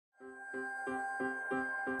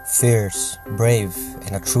fierce, brave,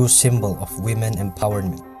 and a true symbol of women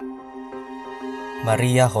empowerment.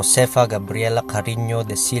 Maria Josefa Gabriela Cariño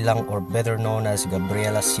Silang, or better known as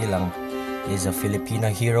Gabriela Silang, is a Filipino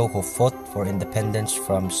hero who fought for independence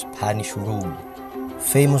from Spanish rule.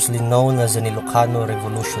 Famously known as an Ilocano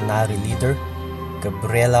revolutionary leader,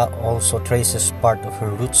 Gabriela also traces part of her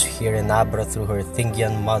roots here in Abra through her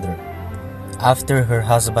Tingyan mother. After her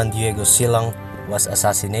husband Diego Silang was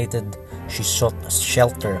assassinated, she sought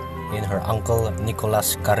shelter in her uncle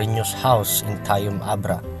Nicolas Cariño's house in Tayum,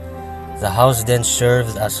 Abra. The house then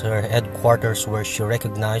served as her headquarters, where she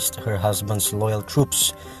recognized her husband's loyal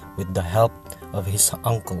troops with the help of his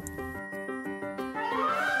uncle.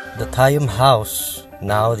 The Tayum house,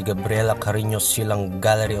 now the Gabriela Cariño Silang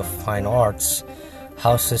Gallery of Fine Arts,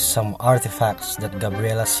 houses some artifacts that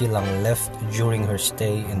Gabriela Silang left during her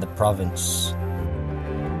stay in the province.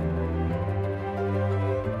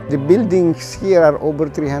 The buildings here are over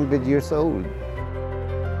 300 years old.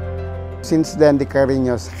 Since then, the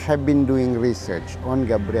Cariños have been doing research on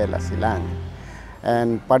Gabriela Silang.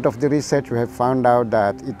 And part of the research, we have found out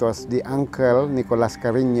that it was the uncle, Nicolas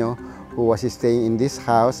Cariño, who was staying in this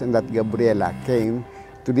house, and that Gabriela came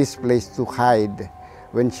to this place to hide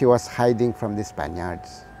when she was hiding from the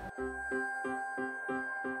Spaniards.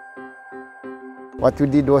 What we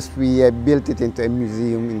did was we built it into a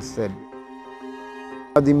museum instead.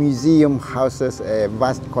 The museum houses a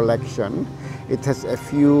vast collection. It has a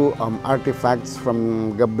few artifacts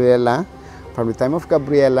from Gabriela, from the time of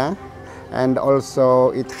Gabriela, and also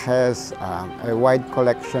it has a wide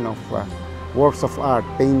collection of works of art,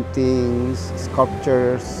 paintings,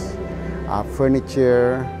 sculptures,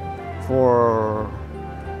 furniture for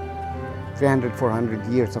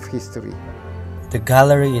 300-400 years of history. The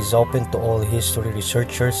gallery is open to all history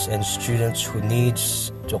researchers and students who need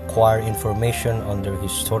to acquire information on their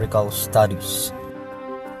historical studies.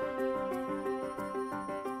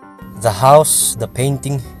 The house, the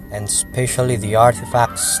painting, and especially the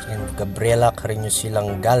artifacts in Gabriela Cariño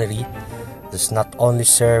Silang Gallery does not only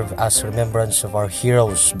serve as remembrance of our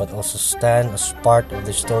heroes, but also stand as part of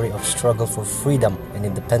the story of struggle for freedom and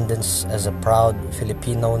independence as a proud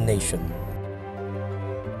Filipino nation.